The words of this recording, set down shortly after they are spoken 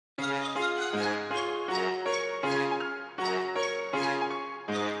Hello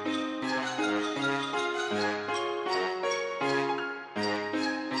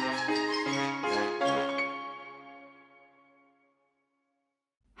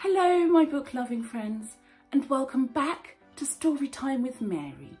my book loving friends, and welcome back to Storytime with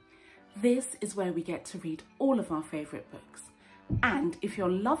Mary. This is where we get to read all of our favourite books. And if you're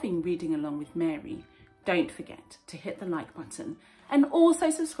loving reading along with Mary, don't forget to hit the like button and also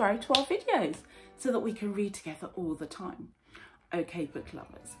subscribe to our videos so that we can read together all the time. Okay book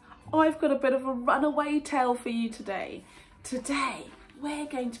lovers, I've got a bit of a runaway tale for you today. Today we're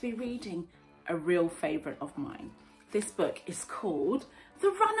going to be reading a real favourite of mine. This book is called The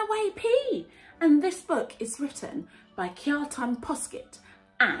Runaway Pea, and this book is written by Kjartan Poskett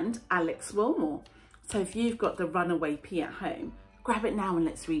and Alex Wilmore. So if you've got The Runaway Pea at home, grab it now and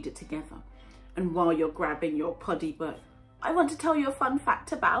let's read it together. And while you're grabbing your poddy book, I want to tell you a fun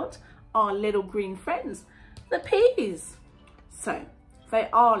fact about our little green friends, the peas. So they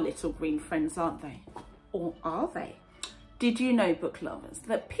are little green friends, aren't they? Or are they? Did you know, book lovers,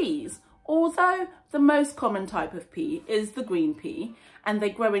 that peas, although the most common type of pea is the green pea and they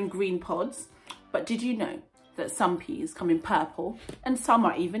grow in green pods, but did you know that some peas come in purple and some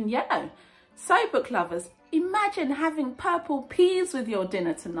are even yellow? So book lovers, imagine having purple peas with your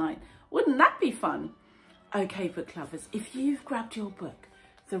dinner tonight. Wouldn't that be fun? Okay book lovers, if you've grabbed your book,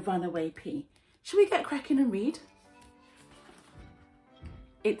 The Runaway Pea, shall we get cracking and read?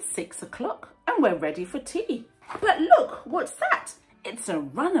 It's 6 o'clock and we're ready for tea. But look, what's that? It's a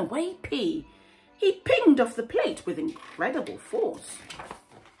runaway pea. He pinged off the plate with incredible force,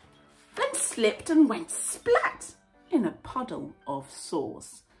 then slipped and went splat in a puddle of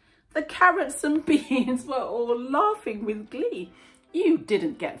sauce. The carrots and beans were all laughing with glee. You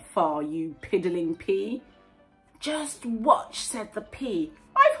didn't get far, you piddling pea. Just watch, said the pea.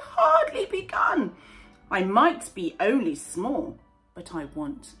 I've hardly begun. I might be only small, but I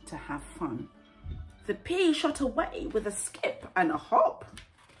want to have fun. The pea shot away with a skip and a hop.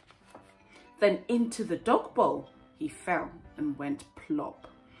 Then into the dog bowl he fell and went plop.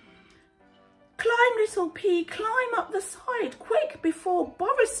 Climb, little pea, climb up the side, quick, before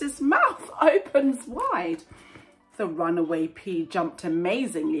Boris's mouth opens wide. The runaway pea jumped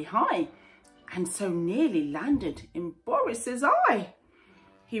amazingly high and so nearly landed in Boris's eye.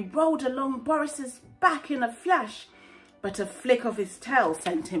 He rolled along Boris's back in a flash, but a flick of his tail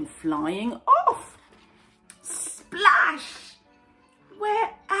sent him flying off. Splash! Where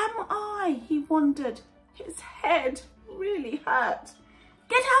am I? He wondered. His head really hurt.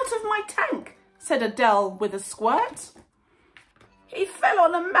 Get out of my tank, said Adele with a squirt. He fell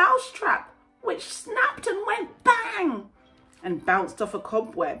on a mousetrap, which snapped and went bang, and bounced off a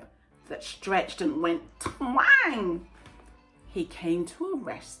cobweb that stretched and went twang. He came to a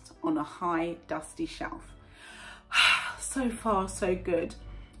rest on a high, dusty shelf. So far, so good,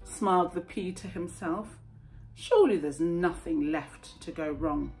 smiled the pea to himself. Surely there's nothing left to go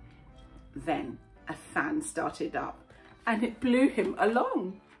wrong. Then a fan started up and it blew him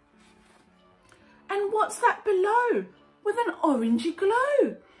along. And what's that below with an orangey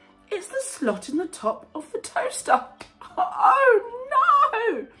glow? It's the slot in the top of the toaster. Oh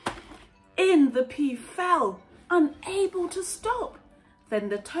no! In the pea fell, unable to stop. Then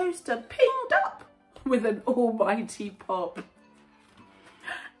the toaster pinged up with an almighty pop.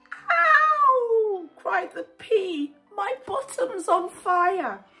 Ow! Cried the pea, my bottom's on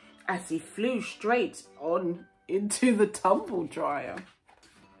fire, as he flew straight on into the tumble dryer.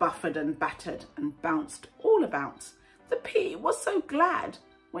 Buffered and battered and bounced all about, the pea was so glad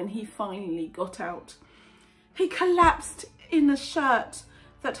when he finally got out. He collapsed in a shirt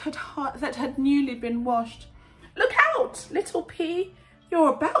that had newly been washed. Look out, little pea, you're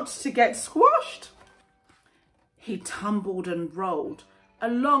about to get squashed. He tumbled and rolled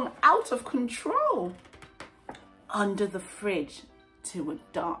along out of control, under the fridge to a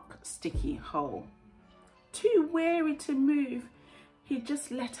dark, sticky hole. Too weary to move, he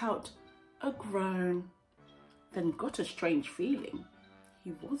just let out a groan, then got a strange feeling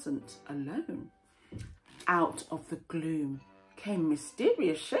he wasn't alone. Out of the gloom came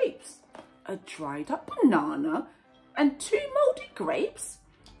mysterious shapes, a dried up banana and 2 mouldy grapes.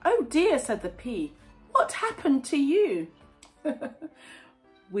 Oh dear, said the pea, what happened to you?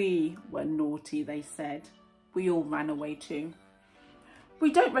 We were naughty, they said. We all ran away too.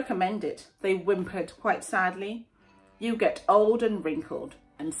 We don't recommend it, they whimpered quite sadly. You get old and wrinkled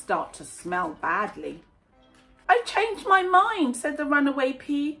and start to smell badly. I changed my mind, said the runaway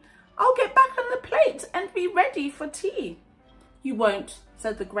pea. I'll get back on the plate and be ready for tea. You won't,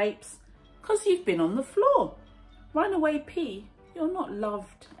 said the grapes, 'cause you've been on the floor. Runaway pea, you're not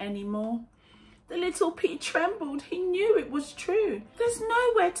loved anymore. The little pea trembled. He knew it was true. There's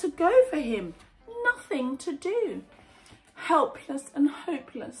nowhere to go for him. Nothing to do. Helpless and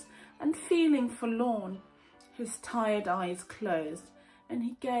hopeless and feeling forlorn, his tired eyes closed and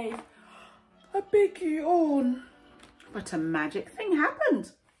he gave a big yawn. But a magic thing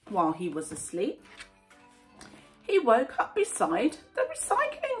happened while he was asleep. He woke up beside the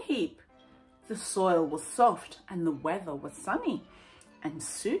recycling heap. The soil was soft and the weather was sunny. And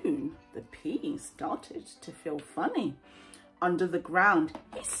soon the pea started to feel funny. Under the ground,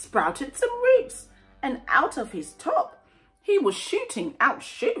 he sprouted some roots, and out of his top, he was shooting out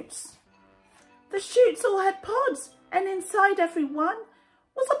shoots. The shoots all had pods, and inside every one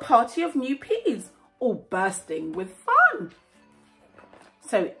was a party of new peas, all bursting with fun.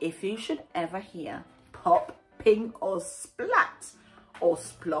 So if you should ever hear pop, ping, or splat, or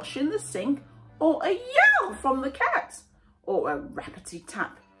splosh in the sink, or a yell from the cat, or a rappity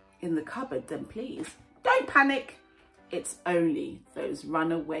tap in the cupboard, then please don't panic. It's only those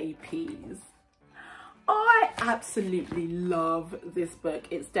runaway peas. I absolutely love this book.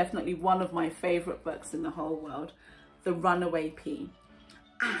 It's definitely one of my favourite books in the whole world, The Runaway Pea.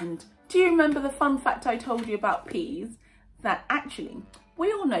 And do you remember the fun fact I told you about peas? That actually,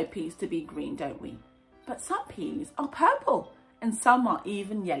 we all know peas to be green, don't we? But some peas are purple and some are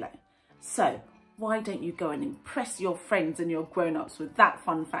even yellow. So why don't you go and impress your friends and your grown-ups with that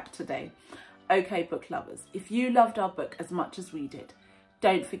fun fact today? Okay, book lovers, if you loved our book as much as we did,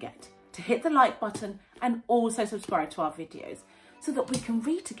 don't forget to hit the like button and also subscribe to our videos so that we can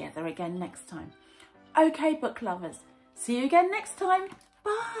read together again next time. Okay, book lovers, see you again next time.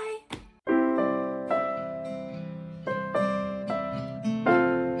 Bye.